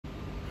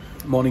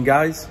Morning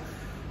guys,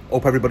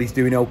 hope everybody's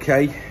doing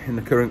okay in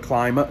the current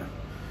climate.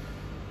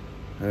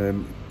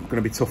 Going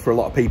to be tough for a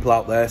lot of people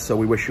out there, so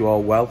we wish you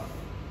all well.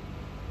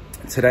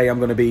 Today I'm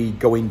going to be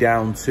going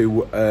down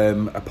to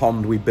a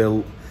pond we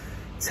built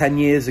 10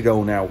 years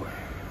ago now,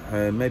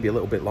 maybe a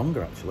little bit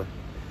longer actually.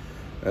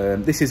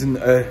 This isn't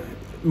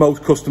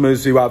most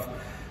customers who have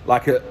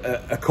like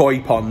a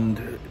koi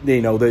pond,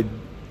 you know,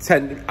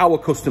 our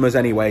customers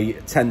anyway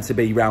tend to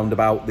be round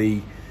about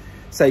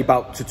say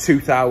about to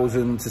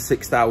 2,000 to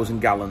 6,000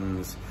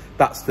 gallons.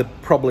 That's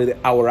probably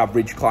our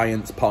average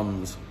client's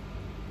ponds.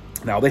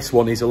 Now this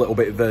one is a little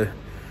bit of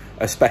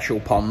a special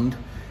pond.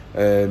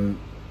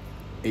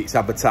 It's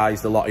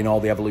advertised a lot in all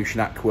the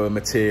Evolution Aqua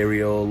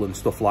material and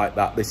stuff like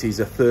that. This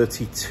is a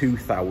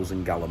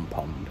 32,000 gallon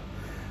pond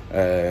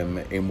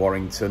in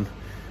Warrington.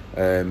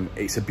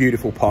 It's a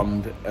beautiful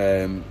pond.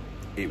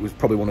 It was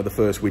probably one of the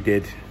first we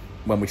did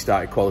when we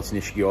started Quality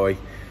Nishikigoi,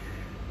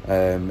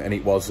 and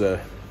it was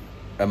a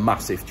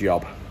massive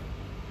job.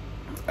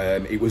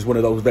 It was one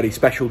of those very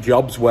special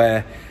jobs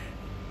where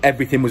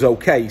everything was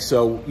okay.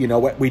 So, you know,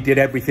 we did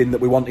everything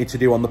that we wanted to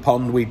do on the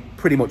pond. We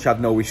pretty much had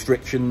no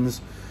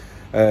restrictions.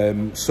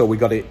 So we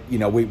got it, you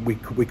know, we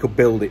could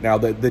build it. Now,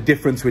 the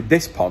difference with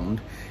this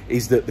pond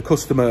is that the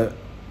customer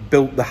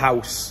built the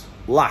house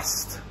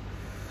last.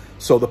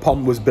 So the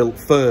pond was built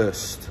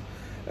first,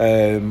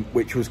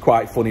 which was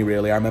quite funny,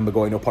 really. I remember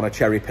going up on a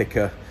cherry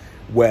picker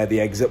where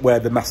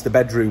the master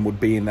bedroom would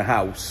be in the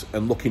house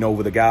and looking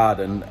over the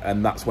garden,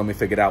 and that's when we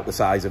figured out the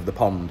size of the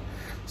pond.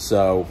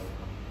 So,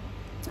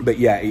 but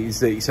yeah,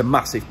 it's a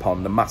massive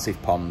pond,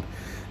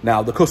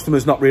 Now, the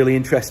customer's not really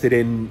interested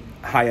in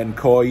high-end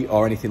koi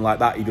or anything like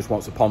that. He just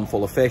wants a pond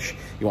full of fish.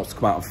 He wants to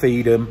come out and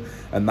feed them,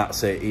 and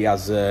that's it. He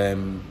has a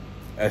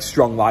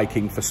strong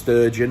liking for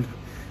sturgeon.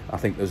 I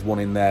think there's one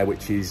in there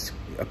which is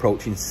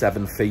approaching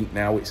 7 feet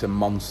now. It's a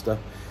monster.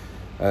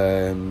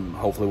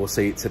 Hopefully we'll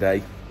see it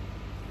today.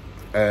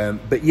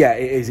 But yeah,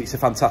 it's a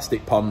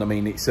fantastic pond. I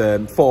mean, it's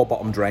 4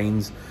 bottom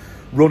drains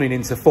running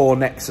into 4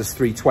 Nexus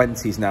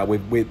 320s now.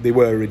 They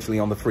were originally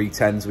on the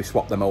 310s. We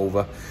swapped them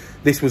over.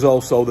 This was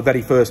also the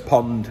very first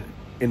pond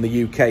in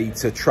the UK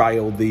to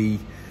trial the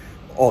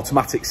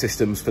automatic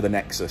systems for the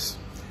Nexus.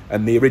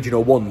 And the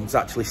original one's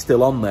actually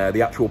still on there.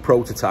 The actual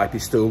prototype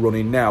is still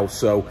running now.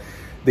 So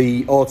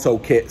the auto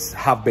kits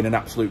have been an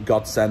absolute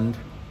godsend.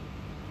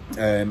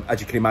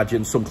 As you can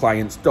imagine, some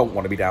clients don't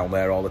want to be down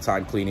there all the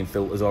time cleaning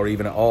filters or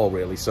even at all,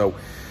 really. So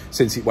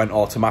since it went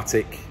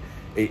automatic,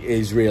 it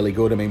is really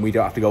good. I mean, we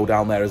don't have to go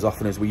down there as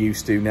often as we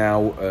used to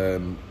now.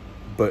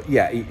 But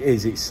yeah, it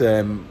is.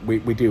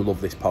 We do love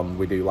this pond.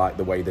 We do like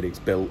the way that it's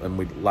built, and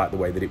we like the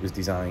way that it was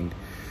designed.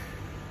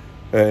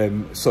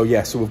 So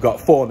yeah, so we've got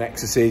 4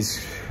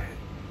 Nexuses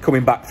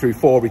coming back through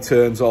 4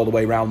 returns all the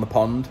way around the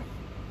pond.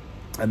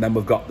 And then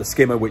we've got the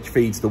skimmer, which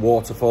feeds the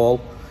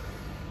waterfall,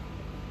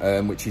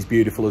 which is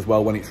beautiful as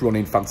well when it's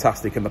running,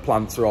 fantastic, and the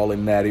plants are all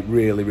in there. It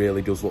really,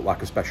 really does look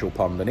like a special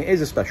pond, and it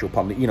is a special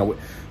pond. You know,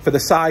 for the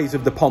size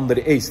of the pond that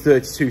it is,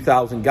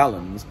 32,000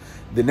 gallons,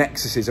 the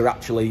Nexuses are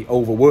actually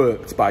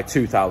overworked by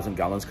 2,000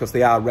 gallons because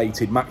they are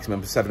rated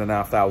maximum for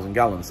 7,500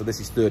 gallons. So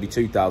this is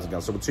 32,000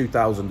 gallons, so we're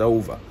 2,000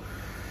 over.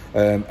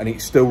 And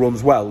it still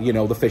runs well. You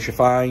know, the fish are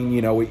fine.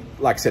 You know,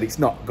 like I said, it's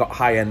not got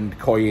high-end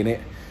koi in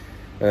it,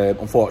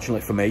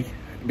 unfortunately for me,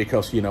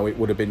 because, you know, it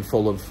would have been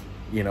full of,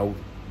 you know,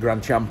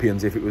 grand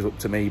champions if it was up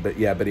to me. But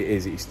yeah, but it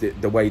is. It's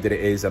the way that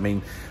it is. I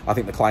mean, I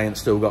think the client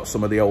still got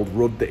some of the old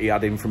rudd that he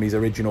had in from his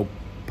original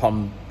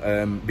pond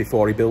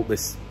before he built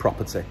this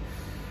property.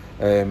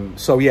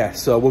 So yeah,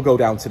 so we'll go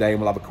down today and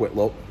we'll have a quick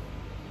look.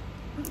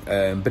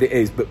 But it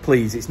is. But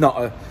please, it's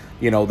not a,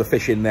 you know, the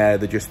fish in there,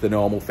 they're just the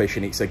normal fish,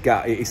 and it's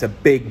a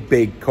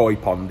big koi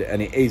pond,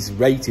 and it is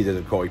rated as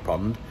a koi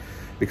pond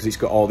because it's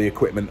got all the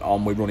equipment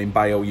on. We're running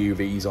bio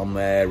UVs on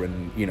there,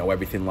 and you know,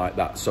 everything like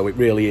that. So it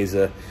really is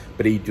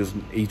but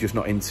he's just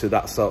not into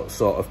that sort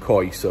of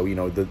koi. So, you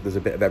know, there's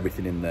a bit of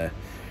everything in there.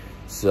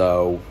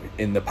 So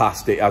in the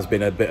past, it has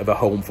been a bit of a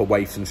home for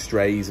waifs and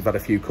strays. I've had a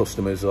few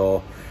customers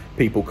or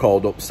people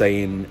called up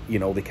saying, you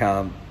know, they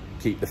can't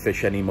keep the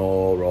fish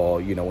anymore,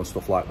 or, you know, and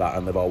stuff like that,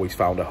 and they've always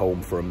found a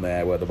home for them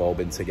there where they've all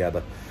been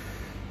together.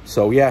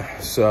 So yeah,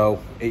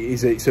 so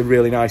it's a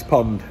really nice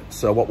pond.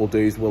 So what we'll do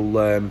is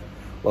we'll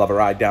have a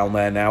ride down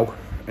there now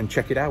and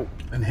check it out.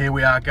 And here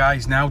we are,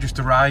 guys, now just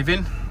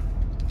arriving.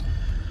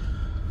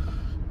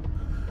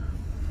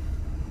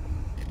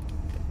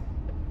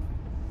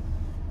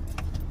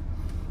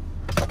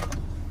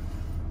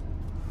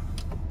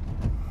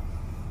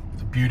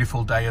 It's a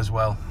beautiful day as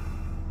well.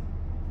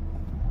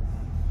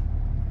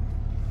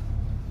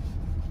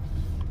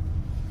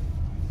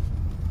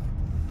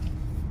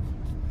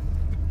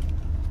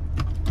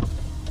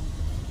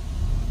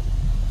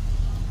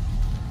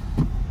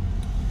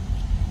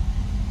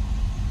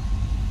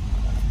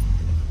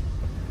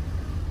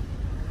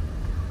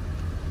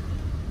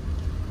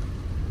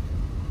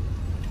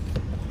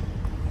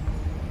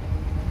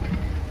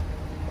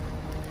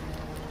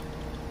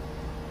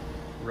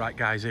 Right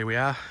guys, here we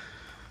are.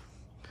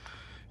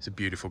 It's a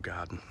beautiful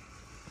garden.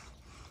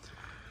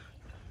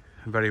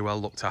 Very well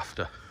looked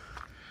after.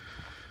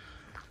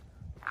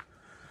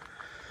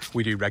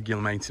 we do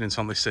regular maintenance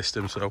on this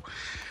system, so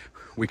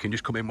we can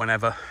just come in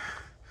whenever,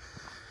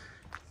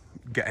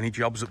 get any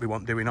jobs that we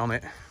want doing on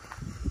it.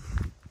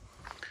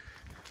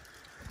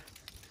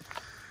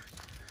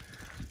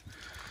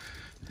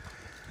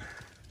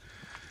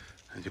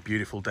 It's a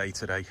beautiful day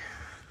today.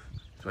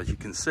 So as you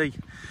can see,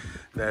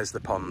 there's the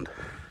pond,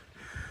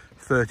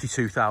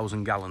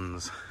 32,000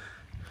 gallons.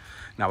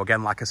 Now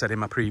again, like I said in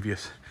my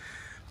previous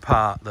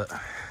part, that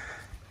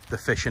the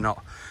fish are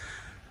not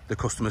the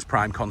customer's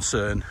prime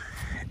concern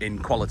in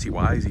quality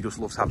wise. He just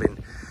loves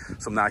having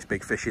some nice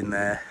big fish in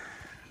there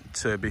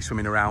to be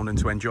swimming around and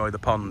to enjoy the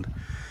pond.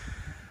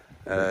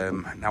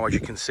 Now as you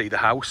can see, the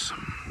house,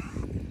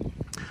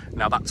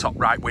 now that top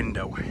right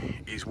window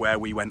is where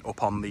we went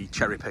up on the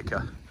cherry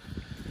picker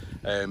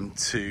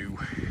to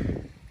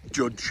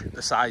judge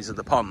the size of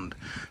the pond.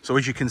 So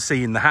as you can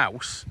see in the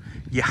house,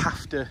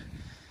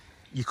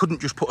 you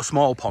couldn't just put a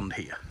small pond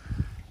here.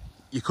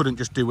 You couldn't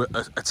just do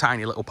a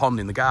tiny little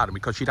pond in the garden,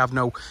 because you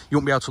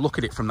wouldn't be able to look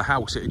at it from the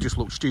house. It would just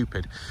look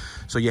stupid.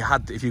 So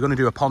if you're going to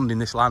do a pond in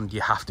this land,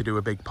 you have to do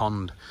a big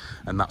pond,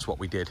 and that's what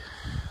we did.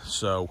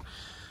 So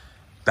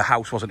the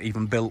house wasn't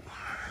even built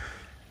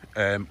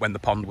when the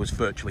pond was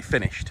virtually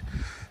finished.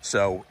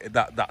 So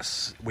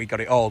we got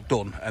it all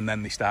done, and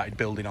then they started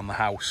building on the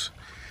house.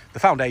 The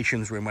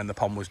foundations were in when the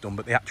pond was done,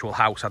 but the actual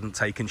house hadn't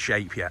taken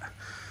shape yet.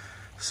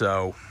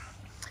 So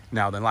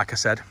now then, like I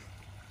said,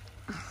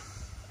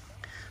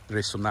 there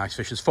is some nice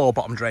fish. There's 4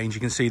 bottom drains.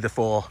 You can see the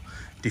 4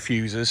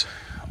 diffusers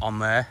on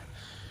there,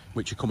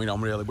 which are coming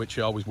on really, which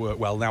always work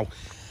well. Now,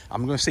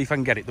 I'm going to see if I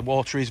can get it. The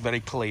water is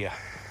very clear.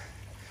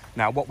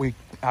 Now, what we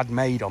had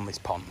made on this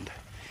pond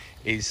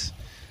is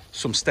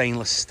some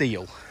stainless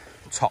steel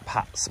top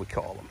hats, we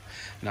call them.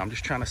 Now, I'm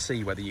just trying to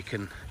see whether you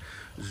can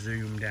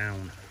zoom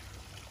down.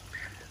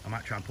 I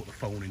might try and put the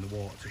phone in the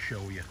water to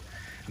show you.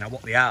 Now,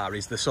 what they are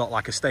is they're sort of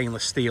like a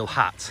stainless steel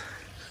hat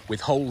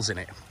with holes in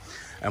it,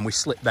 and we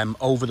slip them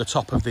over the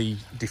top of the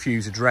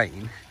diffuser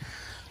drain.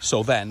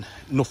 So then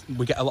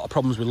we get a lot of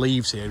problems with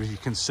leaves here, as you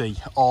can see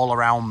all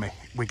around me.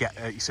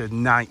 It's a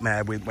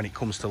nightmare when it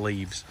comes to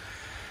leaves.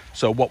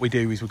 So what we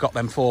do is we've got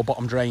them 4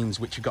 bottom drains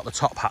which have got the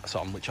top hats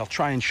on, which I'll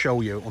try and show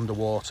you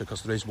underwater,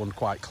 because there is one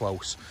quite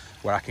close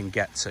where I can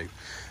get to,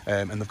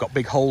 and they've got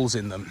big holes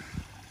in them.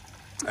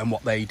 And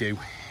what they do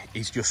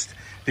is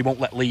they won't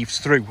let leaves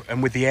through,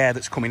 and with the air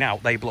that's coming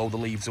out, they blow the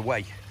leaves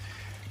away.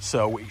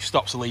 So it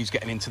stops the leaves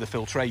getting into the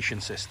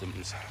filtration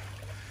systems.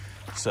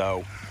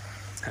 So,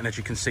 and as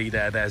you can see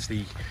there's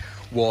the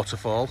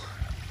waterfall.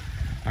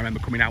 I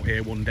remember coming out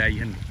here one day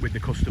and with the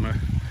customer,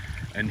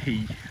 and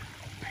he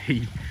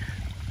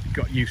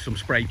got used some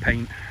spray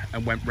paint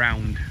and went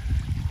round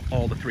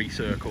all the 3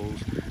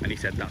 circles, and he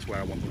said, that's where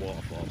I want the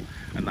waterfall.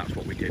 And that's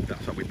what we did.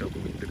 That's how we built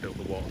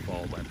the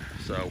waterfall then.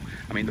 So,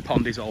 I mean, the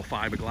pond is all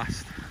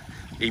fiberglassed.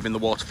 Even the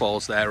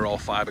waterfalls there are all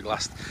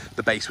fiberglassed.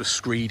 The base was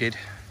screeded.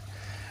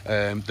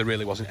 There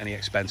really wasn't any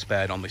expense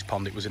spared on this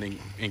pond. It was an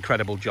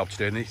incredible job to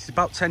do, and it's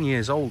about 10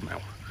 years old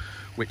now,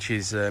 which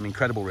is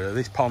incredible really.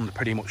 This pond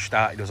pretty much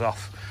started us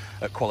off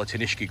at quality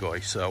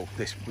Nishikigoi, so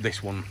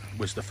this one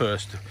was the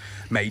first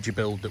major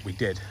build that we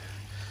did.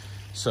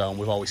 So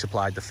we've always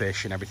supplied the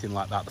fish and everything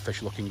like that. The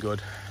fish are looking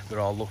good. They're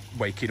all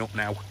waking up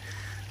now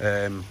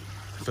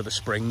for the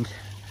spring,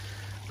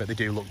 but they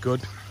do look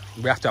good.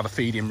 We have to have a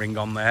feeding ring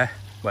on there.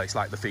 Well, it's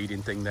like the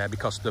feeding thing there,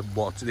 because the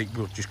water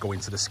will just go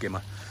into the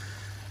skimmer.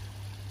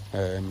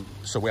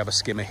 So we have a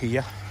skimmer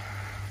here.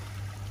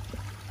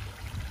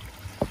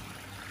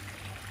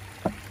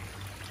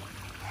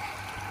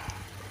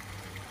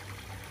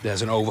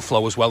 There's an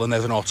overflow as well, and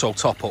there's an auto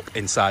top up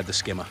inside the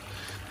skimmer.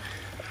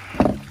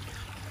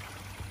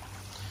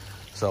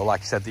 So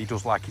like I said, he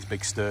does like his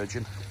big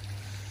sturgeon,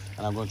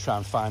 and I'm going to try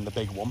and find the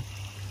big one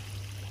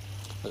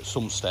at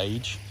some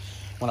stage.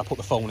 When I put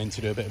the phone in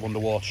to do a bit of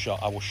underwater shot,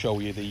 I will show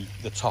you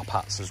the top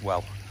hats as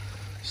well.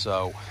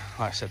 So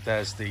like I said,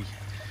 there's the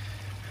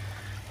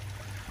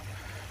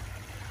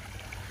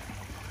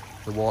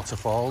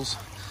waterfalls.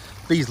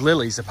 These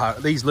lilies,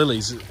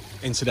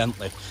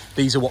 incidentally,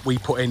 these are what we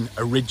put in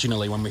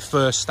originally when we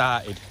first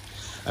started,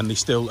 and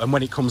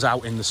when it comes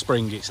out in the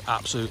spring, it's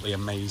absolutely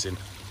amazing.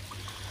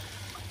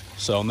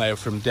 So they're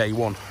from day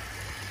one.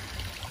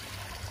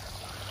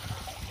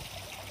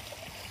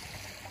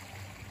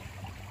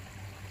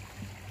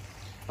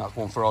 That's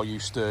one for all you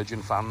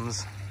sturgeon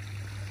fans.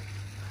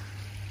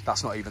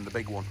 That's not even the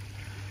big one.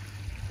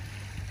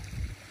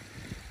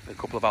 A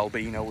couple of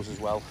albinos as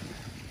well,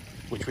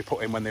 which we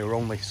put in when they were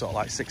only sort of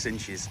like 6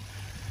 inches.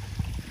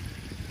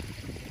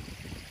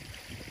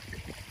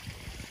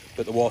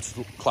 But the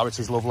water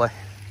clarity is lovely.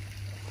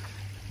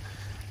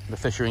 The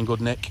fish are in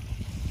good nick.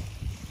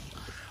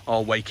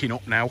 All waking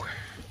up now.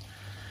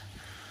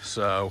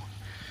 So,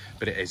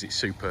 but it's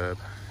superb.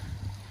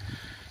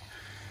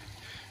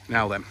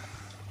 Now then,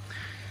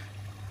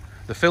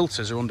 the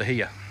filters are under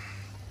here.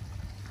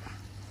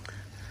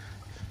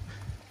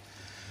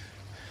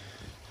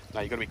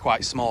 Now you've got to be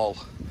quite small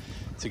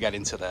to get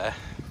into there,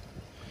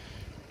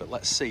 but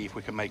let's see if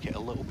we can make it a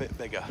little bit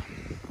bigger.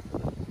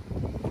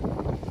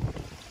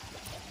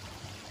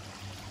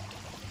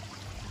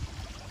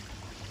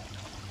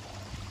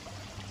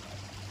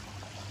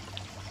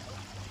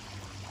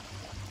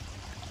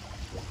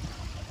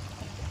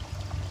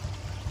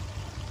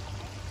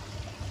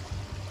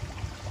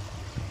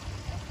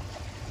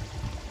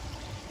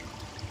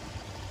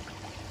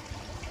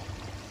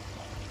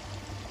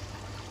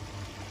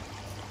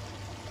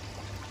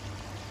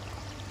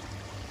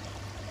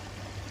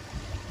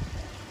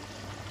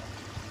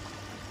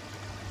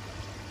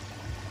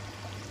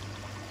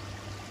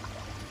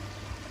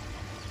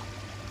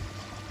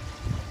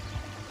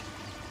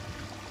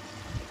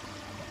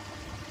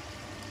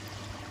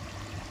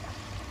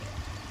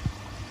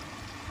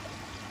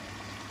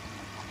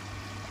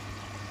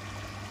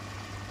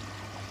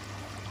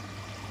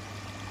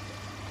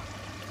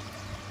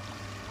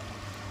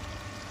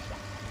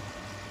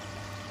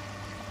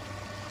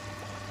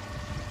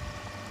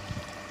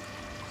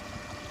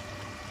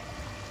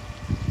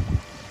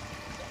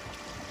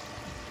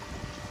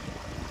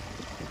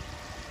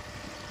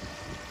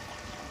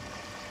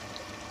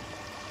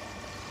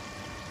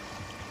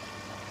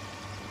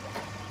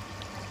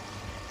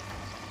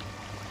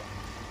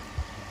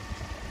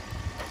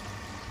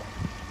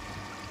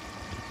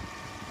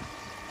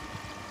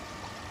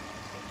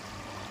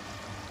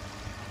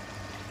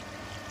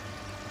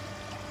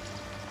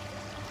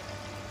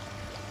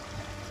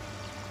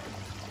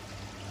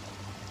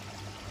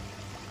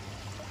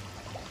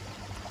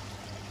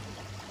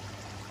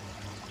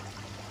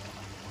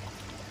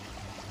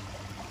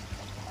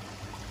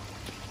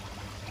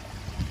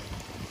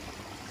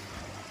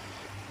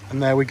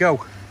 And there we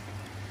go.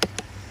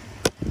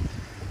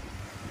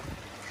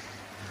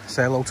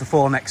 Say hello to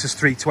 4 Nexus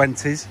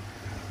 320s,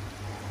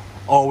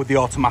 all with the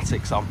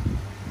automatics on.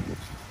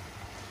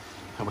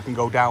 And we can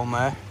go down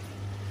there.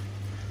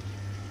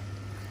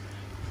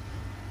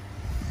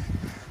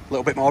 A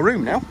little bit more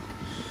room now,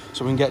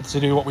 so we can get to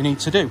do what we need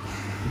to do.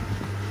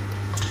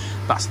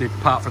 That's the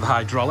part for the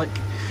hydraulic,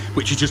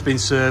 which has just been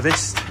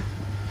serviced.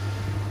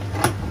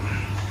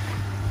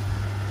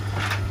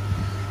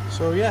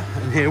 So yeah,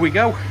 and here we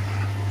go.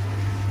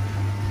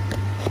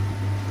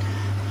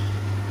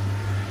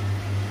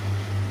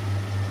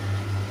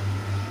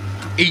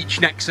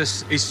 Each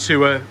Nexus is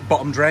to a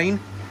bottom drain.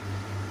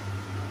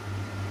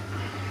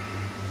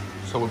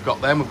 So we've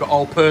got them, we've got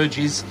all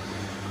purges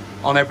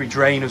on every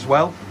drain as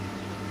well.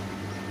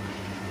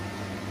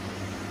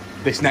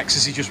 This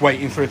Nexus is just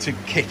waiting for it to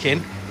kick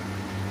in.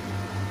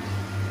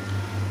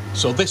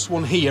 So this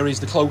one here is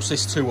the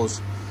closest to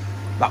us.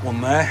 That one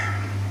there,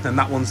 and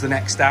that one's the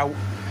next out,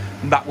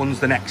 and that one's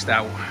the next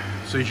out.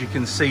 So as you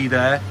can see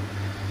there,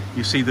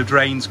 you see the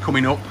drains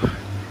coming up.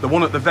 The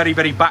one at the very,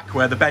 very back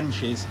where the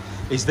bench is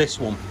this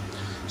one.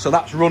 So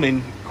that's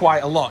running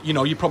quite a lot. You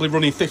know, you're probably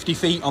running 50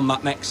 feet on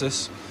that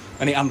Nexus,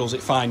 and it handles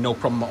it fine, no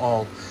problem at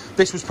all.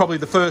 This was probably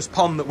the first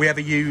pond that we ever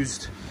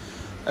used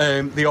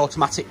the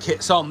automatic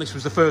kits on. This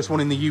was the first one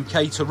in the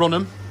UK to run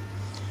them,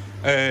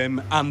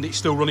 and it's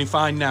still running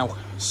fine now.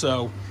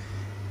 So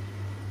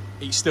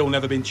it's still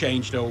never been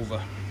changed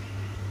over.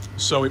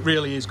 So it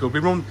really is good.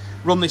 We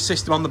run this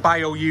system on the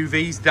bio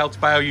UVs, Delta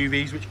bio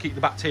UVs, which keep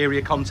the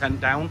bacteria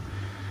content down,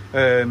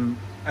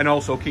 and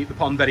also keep the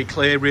pond very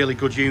clear. Really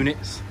good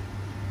units.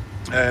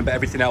 But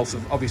everything else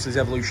obviously is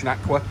Evolution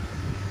Aqua.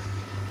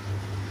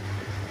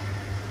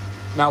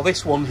 Now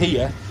this one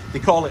here, they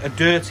call it a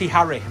Dirty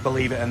Harry,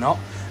 believe it or not,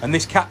 and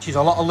this catches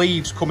a lot of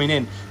leaves coming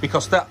in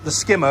because the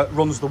skimmer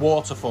runs the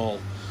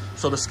waterfall.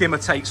 So the skimmer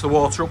takes the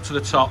water up to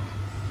the top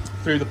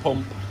through the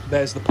pump.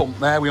 There's the pump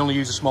there, we only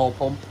use a small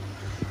pump,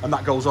 and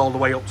that goes all the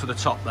way up to the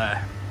top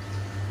there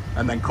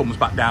and then comes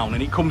back down,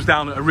 and it comes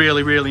down at a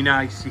really, really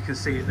nice, you can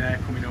see it there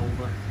coming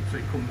over. So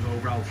it comes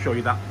over, I'll show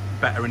you that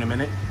better in a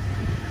minute.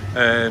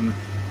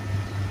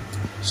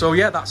 So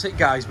yeah, that's it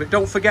guys, but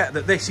don't forget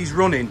that this is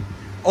running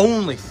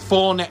only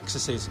 4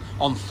 Nexuses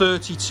on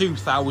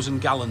 32,000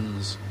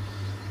 gallons,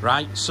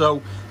 right?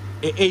 So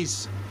it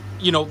is,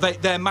 you know,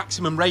 they're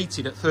maximum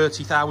rated at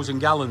 30,000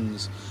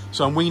 gallons.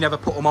 So, and we never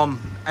put them on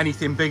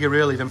anything bigger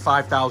really than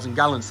 5,000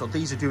 gallons. So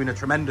these are doing a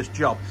tremendous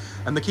job,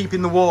 and they're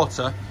keeping the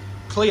water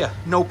clear,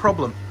 no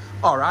problem.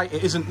 All right,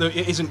 it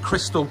isn't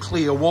crystal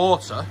clear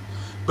water,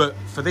 but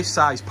for this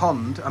size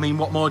pond, I mean,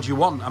 what more do you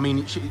want? I mean,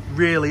 it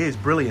really is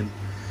brilliant.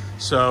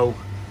 So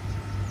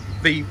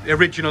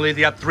originally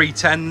they had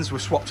 310s, we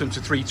swapped them to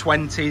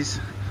 320s.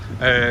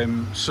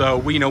 So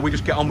we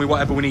just get on with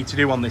whatever we need to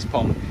do on this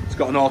pond. It's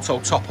got an auto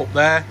top up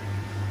there,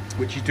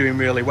 which is doing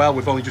really well.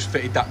 We've only just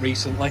fitted that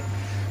recently.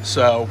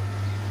 So,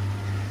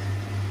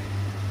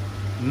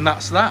 and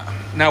that's that.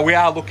 Now we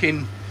are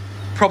looking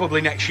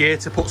probably next year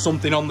to put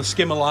something on the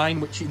skimmer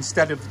line, which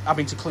instead of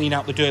having to clean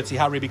out the Dirty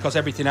Harry, because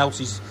everything else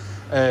is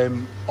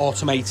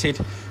automated,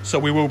 so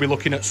we will be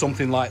looking at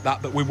something like that,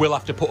 but we will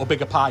have to put a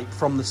bigger pipe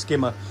from the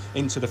skimmer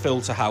into the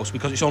filter house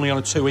because it's only on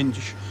a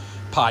 2-inch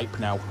pipe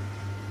now.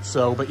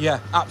 So, but yeah,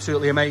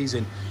 absolutely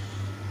amazing.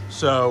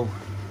 So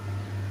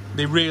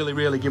they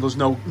really give us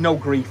no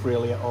grief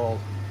really at all.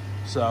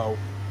 So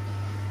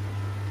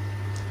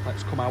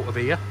let's come out of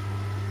here,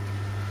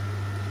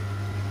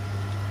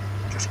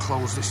 just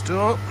close this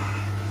door.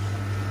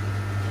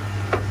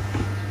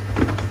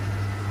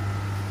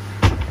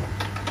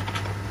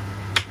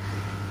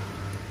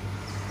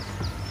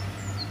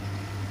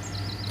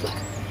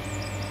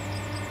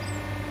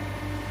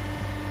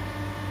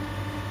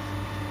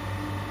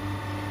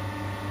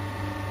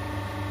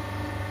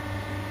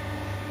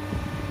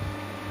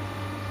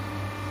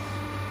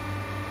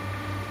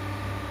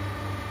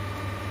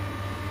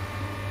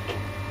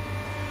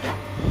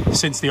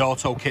 Since the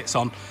auto kit's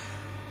on,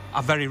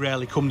 I very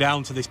rarely come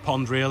down to this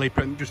pond really,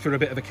 just for a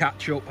bit of a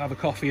catch up, have a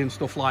coffee and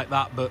stuff like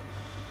that. But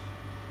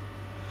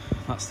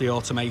that's the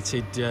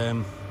automated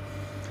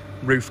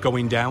roof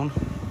going down.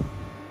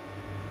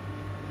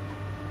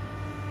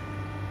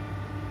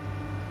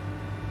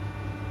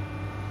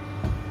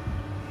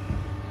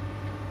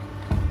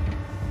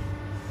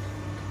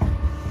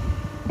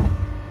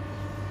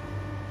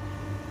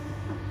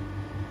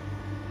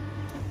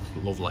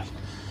 Lovely.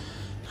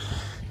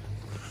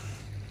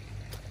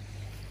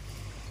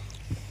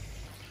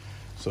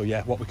 So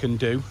yeah, what we can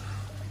do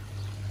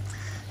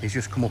is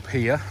just come up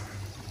here.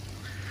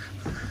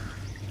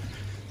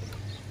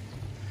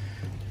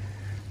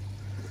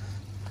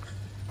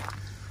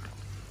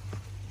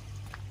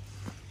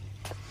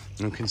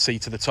 And we can see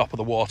to the top of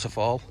the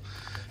waterfall.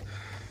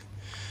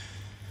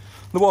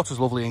 The water's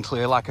lovely and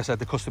clear. Like I said,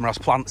 the customer has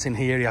plants in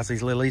here, he has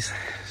his lilies.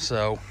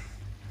 So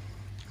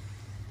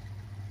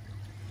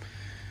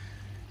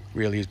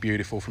really is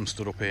beautiful from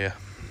stood up here.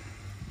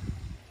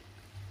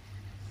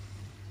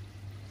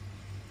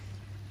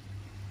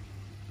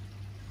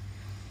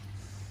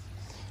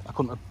 I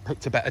couldn't have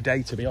picked a better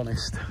day, to be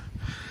honest.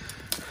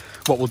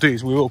 What we'll do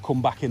is we will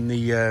come back in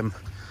the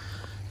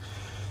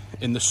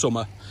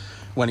summer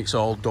when it's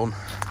all done.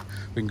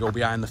 We can go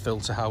behind the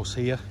filter house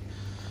here.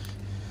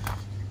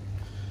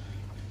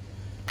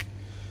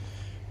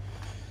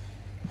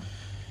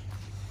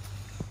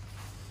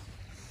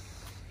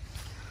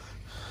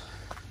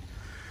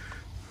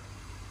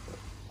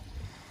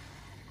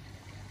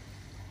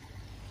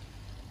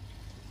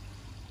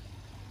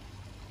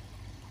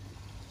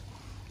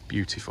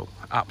 Beautiful,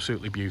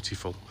 absolutely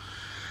beautiful.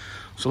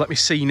 So let me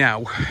see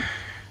now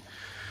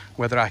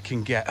whether I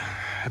can get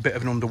a bit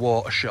of an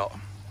underwater shot.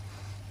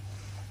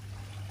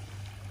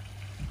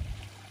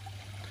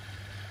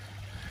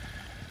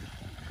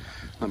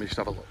 Let me just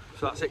have a look.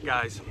 So that's it,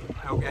 guys.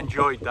 I hope you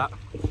enjoyed that.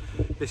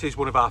 This is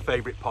one of our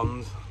favourite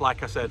ponds.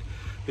 Like I said,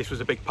 this was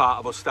a big part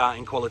of us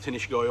starting Quality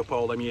Nishikigoi up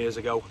all them years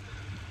ago,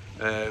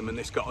 and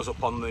this got us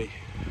up on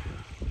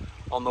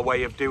the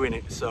way of doing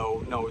it.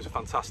 So no, it was a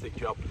fantastic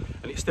job,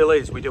 and it still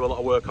is. We do a lot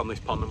of work on this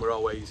pond, and we're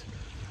always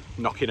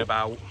knocking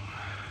about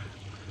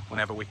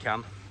whenever we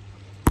can.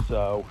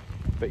 So,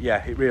 but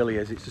yeah, it really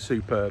is. It's a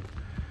superb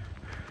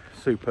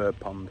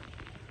pond.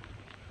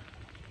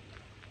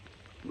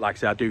 Like I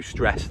say, I do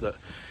stress that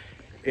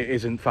it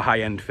isn't for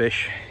high-end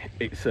fish.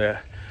 It's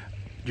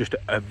just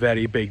a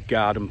very big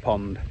garden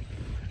pond,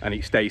 and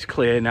it stays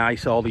clear,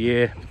 nice all the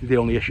year. The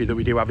only issue that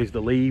we do have is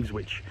the leaves,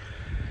 which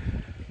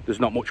there's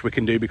not much we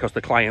can do because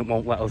the client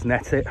won't let us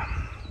net it.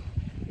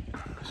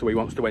 So he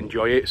wants to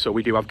enjoy it. So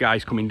we do have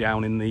guys coming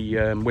down in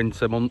the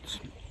winter months,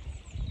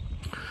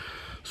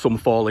 some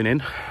falling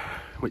in,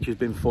 which has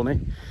been funny.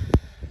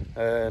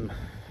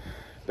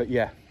 But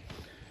yeah,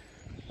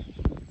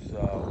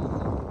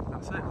 so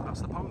that's it.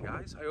 That's the pond,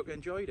 guys. I hope you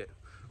enjoyed it.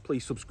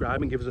 Please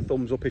subscribe and give us a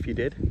thumbs up if you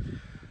did.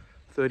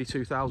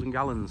 32,000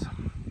 gallons.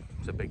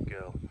 It's a big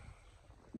girl.